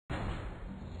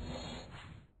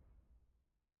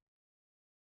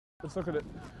Let's look at it.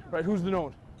 Right, who's the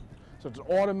known? So it's an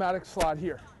automatic slide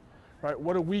here. Right,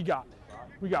 what do we got?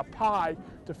 We got pi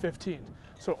to 15.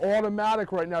 So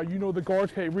automatic right now, you know the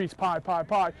guards, hey, Reese, pi.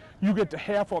 You get to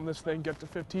half on this thing, get to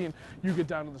 15, you get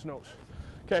down to this nose.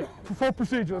 Okay, full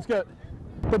procedure, let's get it.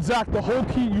 But Zach, the whole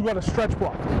key, you got to stretch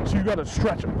block. So you got to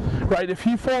stretch him, right? If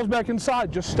he falls back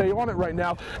inside, just stay on it right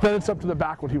now. Then it's up to the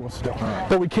back what he wants to do.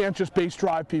 But we can't just base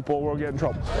drive people or we'll get in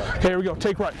trouble. Okay, here we go,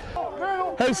 take right.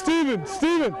 Hey, Steven,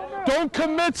 don't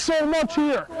commit so much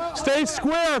here. Stay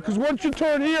square, because once you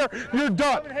turn here, you're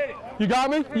done. You got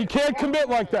me? You can't commit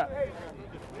like that.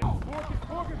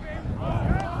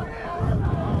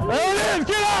 There it is,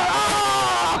 get out!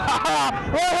 Ah!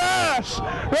 Red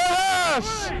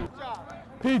hash!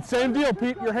 Pete, same deal,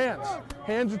 Pete, your hands.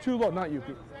 Hands are too low. Not you,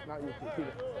 Pete. Not you, Pete.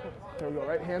 There we go,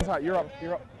 right? Hands high, you're up.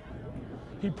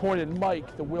 He pointed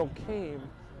Mike, the will came,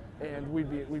 and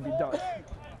we'd be done.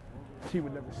 He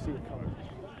would never see it coming.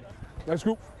 Nice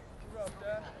group.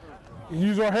 We can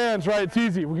use our hands, right? It's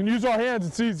easy. We can use our hands,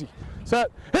 it's easy. Set,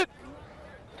 hit!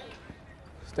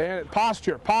 Stand,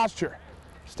 posture.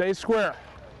 Stay square.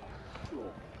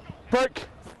 Break.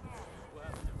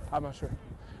 I'm not sure.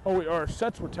 Oh, our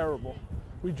sets were terrible.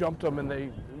 We jumped them and they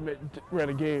ran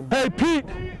a game. Hey, Pete,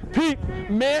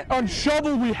 man, on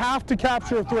shovel, we have to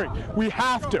capture a 3. We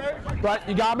have to, right?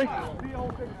 You got me?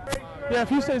 Yeah, if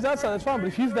he stays that side, that's fine. But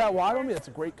if he's that wide on me, that's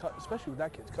a great cut, especially with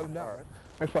that kid. Cut him down, right?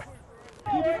 Next play.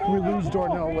 We lose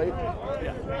Darnell late.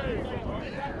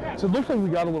 Yeah. So it looks like we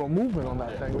got a little movement on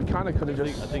that thing. We kind of could have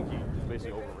just. I think he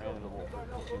basically overran the whole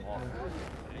team off.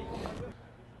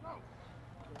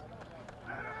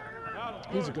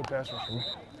 He's a good passer for me.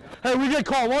 Hey, we get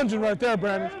caught lunging right there,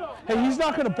 Brandon. Hey, he's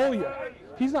not going to bully you.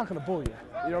 You know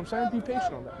what I'm saying? Be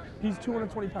patient on that. He's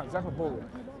 220 pounds. He's not going to bully you.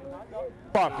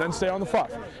 5, then stay on the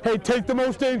 5. Hey, take the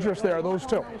most dangerous there, those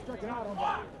 2.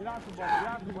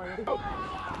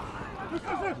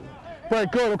 Right,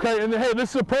 good, okay, and hey,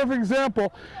 this is a perfect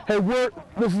example. Hey,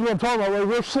 this is what I'm talking about, right?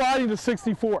 We're sliding to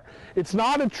 64. It's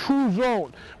not a true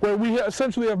zone where we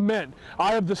essentially have men.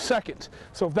 I have the second.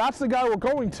 So if that's the guy we're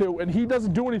going to and he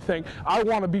doesn't do anything, I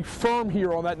want to be firm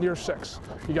here on that near 6.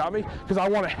 You got me? Because I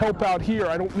want to help out here.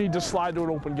 I don't need to slide to an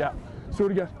open gap. Let's do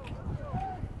it again.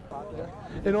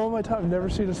 In all my time, I've never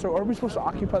seen a store. Are we supposed to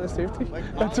occupy the safety?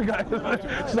 That's a guy.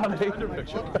 It's not a hater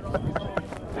picture.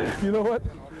 You know what?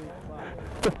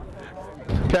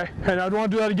 Okay, and I don't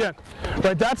want to do that again.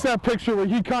 Right, that's that picture where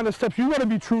he kind of steps. You got to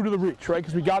be true to the reach, right?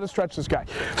 Because we got to stretch this guy.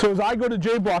 So as I go to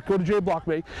J block,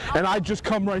 me, and I just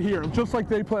come right here, just like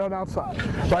they play on outside.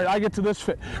 Right, I get to this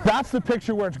fit. That's the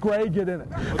picture where it's gray, get in it.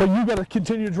 But you got to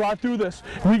continue to drive through this.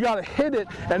 We got to hit it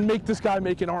and make this guy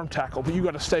make an arm tackle, but you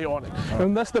got to stay on it.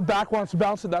 Unless the back wants to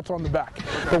bounce it, that's on the back.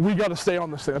 But we got to stay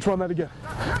on this thing. Let's run that again.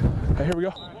 Okay, here we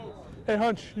go. Hey,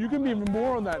 Hunch, you can be even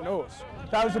more on that nose.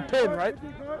 That was a pin, right?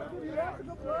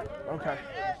 Okay.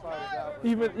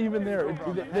 Even there,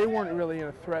 they weren't really in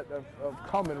a threat of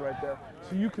coming right there.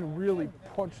 So you can really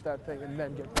punch that thing and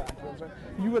then get back. You know what I'm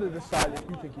saying? You got to decide if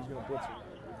you think he's going to blitz it. You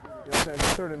know what I'm saying? If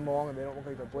it's 3rd and long and they don't look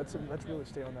like they're blitzing, let's really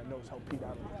stay on that nose, help Pete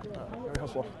out. Very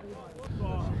helpful.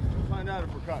 Find out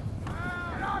if we're cut.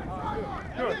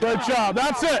 Great job.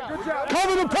 That's it.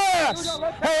 Cover the pass.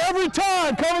 Hey, every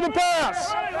time, cover the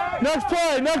pass. Next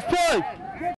play.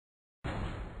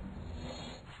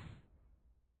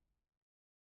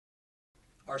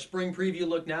 Our spring preview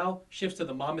look now shifts to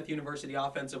the Monmouth University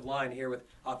offensive line here with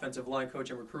offensive line coach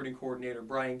and recruiting coordinator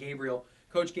Brian Gabriel.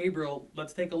 Coach Gabriel,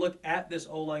 let's take a look at this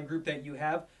O-line group that you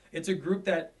have. It's a group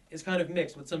that is kind of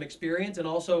mixed with some experience and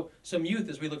also some youth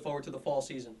as we look forward to the fall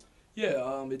season.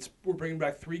 Yeah, we're bringing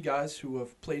back 3 guys who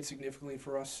have played significantly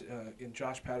for us in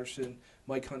Josh Patterson,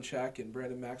 Mike Hunchak, and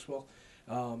Brandon Maxwell.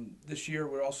 This year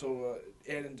we're also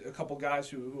adding a couple guys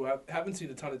who haven't seen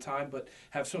a ton of time but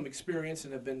have some experience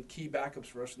and have been key backups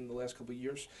for us in the last couple of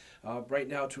years. Right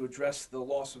now, to address the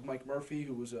loss of Mike Murphy,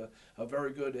 who was a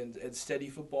very good and steady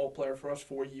football player for us,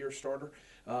 4-year starter,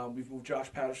 we've moved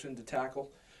Josh Patterson to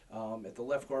tackle. At the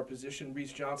left guard position,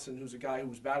 Reese Johnson, who's a guy who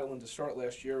was battling to start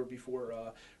last year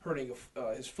before hurting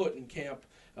his foot in camp,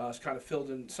 has kind of filled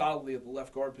in solidly at the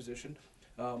left guard position.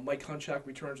 Mike Hunchak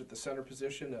returns at the center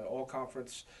position, an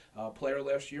all-conference player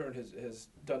last year, and has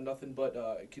done nothing but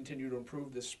continue to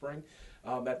improve this spring.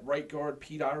 At right guard,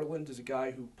 Pete Ireland is a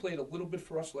guy who played a little bit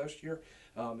for us last year,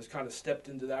 has kind of stepped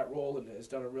into that role and has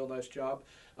done a real nice job.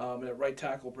 And at right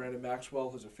tackle, Brandon Maxwell,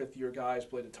 who's a 5th-year guy, has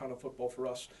played a ton of football for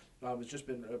us. Has just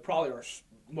been probably our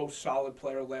most solid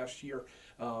player last year,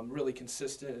 really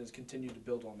consistent, and has continued to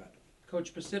build on that. Coach,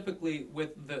 specifically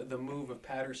with the move of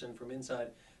Patterson from inside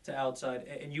to outside,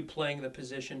 and you playing the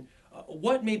position.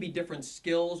 What may be different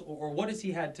skills, or what has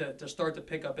he had to start to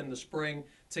pick up in the spring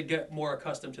to get more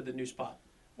accustomed to the new spot?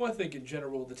 Well, I think in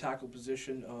general, the tackle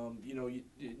position, you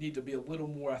need to be a little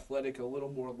more athletic, a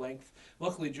little more length.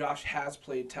 Luckily, Josh has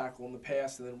played tackle in the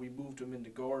past, and then we moved him into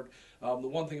guard. The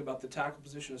one thing about the tackle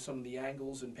position is some of the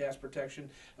angles and pass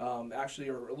protection actually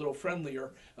are a little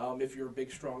friendlier. If you're a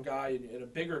big, strong guy and a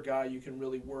bigger guy, you can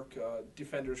really work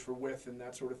defenders for width and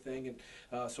that sort of thing.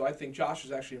 And so I think Josh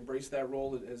has actually embraced that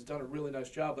role and has done a really nice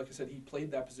job. Like I said, he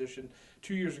played that position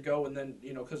 2 years ago, and then,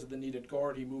 because of the needed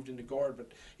guard, he moved into guard.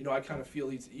 But, I kind of feel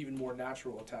he's even more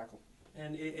natural at tackle.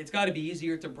 And it's got to be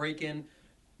easier to break in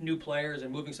new players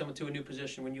and moving someone to a new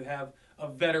position when you have a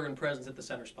veteran presence at the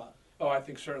center spot. Oh, I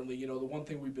think certainly. The one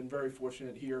thing we've been very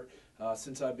fortunate here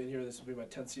since I've been here, this will be my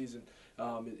 10th season,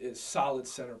 is solid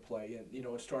center play. And,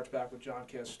 it starts back with John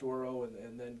Castoro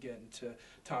and then getting to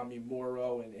Tommy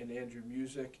Morrow and Andrew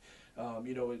Music.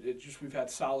 We've had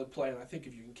solid play, and I think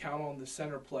if you can count on the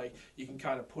center play, you can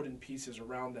kind of put in pieces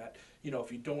around that.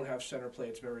 If you don't have center play,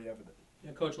 it's very evident.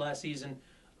 Yeah, Coach, last season,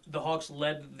 the Hawks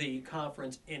led the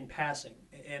conference in passing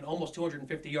and almost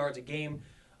 250 yards a game,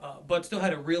 but still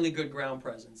had a really good ground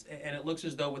presence. And it looks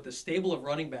as though with the stable of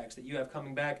running backs that you have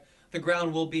coming back, the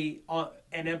ground will be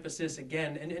an emphasis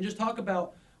again. And just talk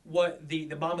about what the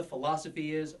Monmouth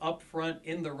philosophy is up front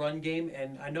in the run game.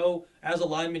 And I know as a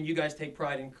lineman, you guys take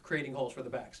pride in creating holes for the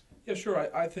backs. Yeah,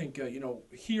 sure. I think,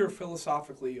 here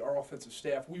philosophically, our offensive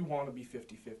staff, we want to be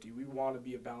 50-50. We want to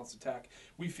be a balanced attack.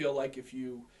 We feel like if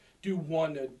you do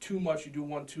one too much, you do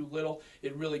one too little,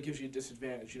 it really gives you a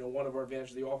disadvantage. One of our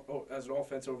advantages as an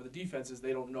offense over the defense is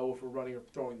they don't know if we're running or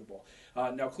throwing the ball.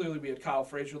 Now, clearly, we had Kyle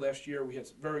Frazier last year. We had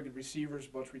some very good receivers, a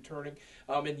bunch returning.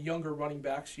 And younger running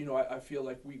backs, I feel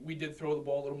like we did throw the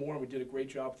ball a little more, and we did a great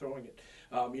job throwing it.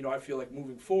 I feel like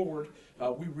moving forward,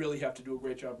 we really have to do a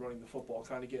great job running the football,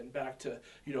 kind of getting back to,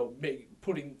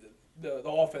 putting the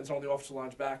offense on the offensive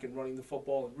line's back and running the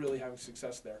football and really having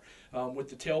success there. With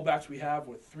the tailbacks we have,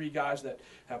 with 3 guys that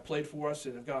have played for us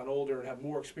and have gotten older and have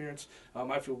more experience,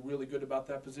 I feel really good about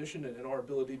that position and our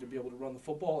ability to be able to run the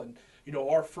football. And,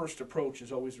 our first approach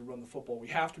is always to run the football.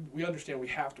 We understand we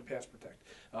have to pass protect,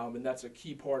 and that's a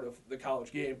key part of the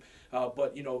college game.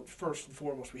 But, first and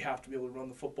foremost, we have to be able to run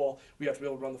the football. We have to be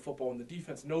able to run the football, and the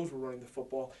defense knows we're running the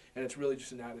football, and it's really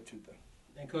just an attitude thing.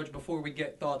 And, Coach, before we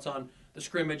get thoughts on the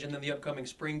scrimmage and then the upcoming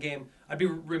spring game, I'd be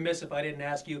remiss if I didn't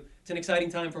ask you. It's an exciting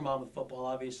time for Monmouth football,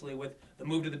 obviously, with the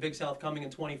move to the Big South coming in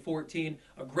 2014,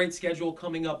 a great schedule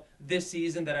coming up this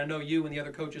season that I know you and the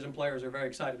other coaches and players are very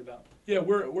excited about. Yeah,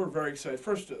 we're very excited.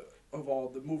 First of all,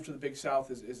 the move to the Big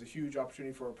South is a huge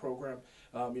opportunity for our program.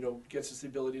 Gets us the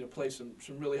ability to play some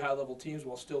really high-level teams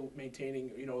while still maintaining,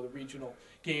 the regional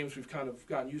games we've kind of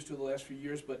gotten used to the last few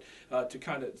years, but to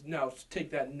kind of now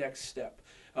take that next step.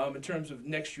 In terms of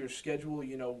next year's schedule,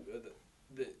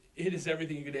 it is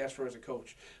everything you could ask for as a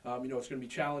coach. It's going to be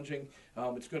challenging.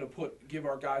 It's going to give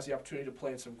our guys the opportunity to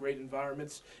play in some great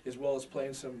environments, as well as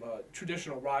playing some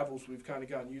traditional rivals we've kind of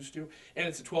gotten used to. And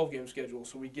it's a 12-game schedule,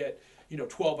 so we get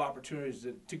 12 opportunities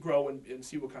to grow and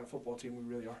see what kind of football team we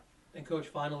really are. And, Coach,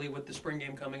 finally, with the spring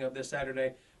game coming up this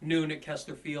Saturday, noon at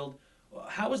Kessler Field,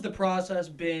 how has the process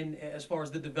been as far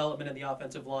as the development of the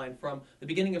offensive line from the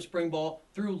beginning of spring ball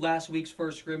through last week's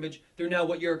first scrimmage through now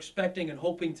what you're expecting and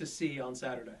hoping to see on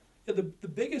Saturday? Yeah, the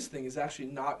biggest thing is actually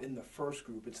not in the first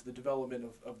group. It's the development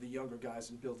of the younger guys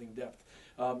and building depth.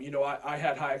 I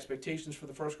had high expectations for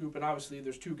the first group, and obviously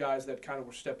there's 2 guys that kind of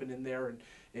were stepping in there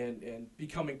and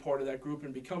becoming part of that group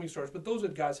and becoming stars. But those are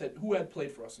guys who had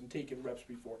played for us and taken reps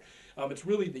before. It's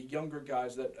really the younger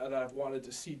guys that I've wanted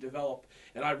to see develop,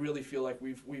 and I really feel like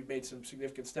we've made some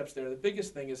significant steps there. The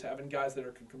biggest thing is having guys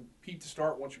that can compete to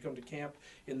start once you come to camp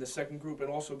in the second group, and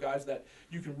also guys that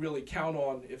you can really count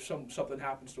on if something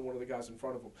happens to one of the guys in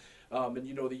front of them.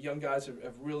 The young guys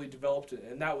have really developed,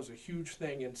 and that was a huge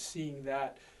thing, and seeing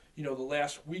that, the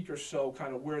last week or so,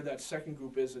 kind of where that second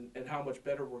group is and how much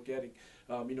better we're getting.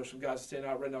 Some guys stand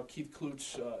out right now. Keith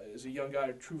Klutz is a young guy,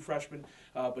 a true freshman,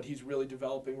 but he's really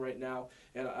developing right now.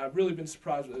 And I've really been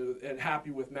surprised and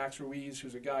happy with Max Ruiz,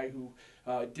 who's a guy who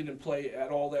didn't play at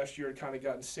all last year, kind of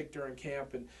gotten sick during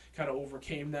camp and kind of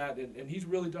overcame that. And he's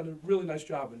really done a really nice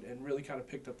job and really kind of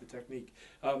picked up the technique.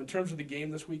 In terms of the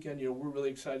game this weekend, we're really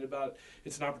excited about it.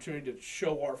 It's an opportunity to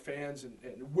show our fans and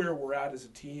where we're at as a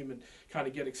team and kind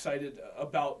of get excited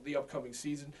about the upcoming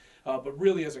season. But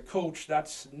really, as a coach,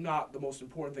 that's not the most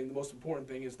important thing. The most important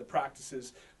thing is the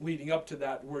practices leading up to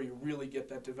that, where you really get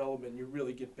that development and you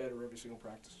really get better every single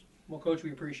practice. Well, Coach,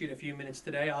 we appreciate a few minutes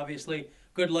today. Obviously,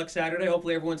 good luck Saturday.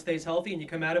 Hopefully everyone stays healthy and you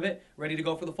come out of it ready to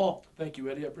go for the fall. Thank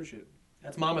you, Eddie. I appreciate it.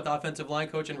 That's Monmouth Offensive Line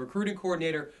coach and recruiting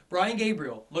coordinator Brian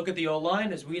Gabriel. Look at the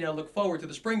O-line as we now look forward to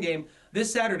the spring game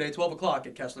this Saturday, 12 o'clock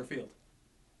at Kessler Field.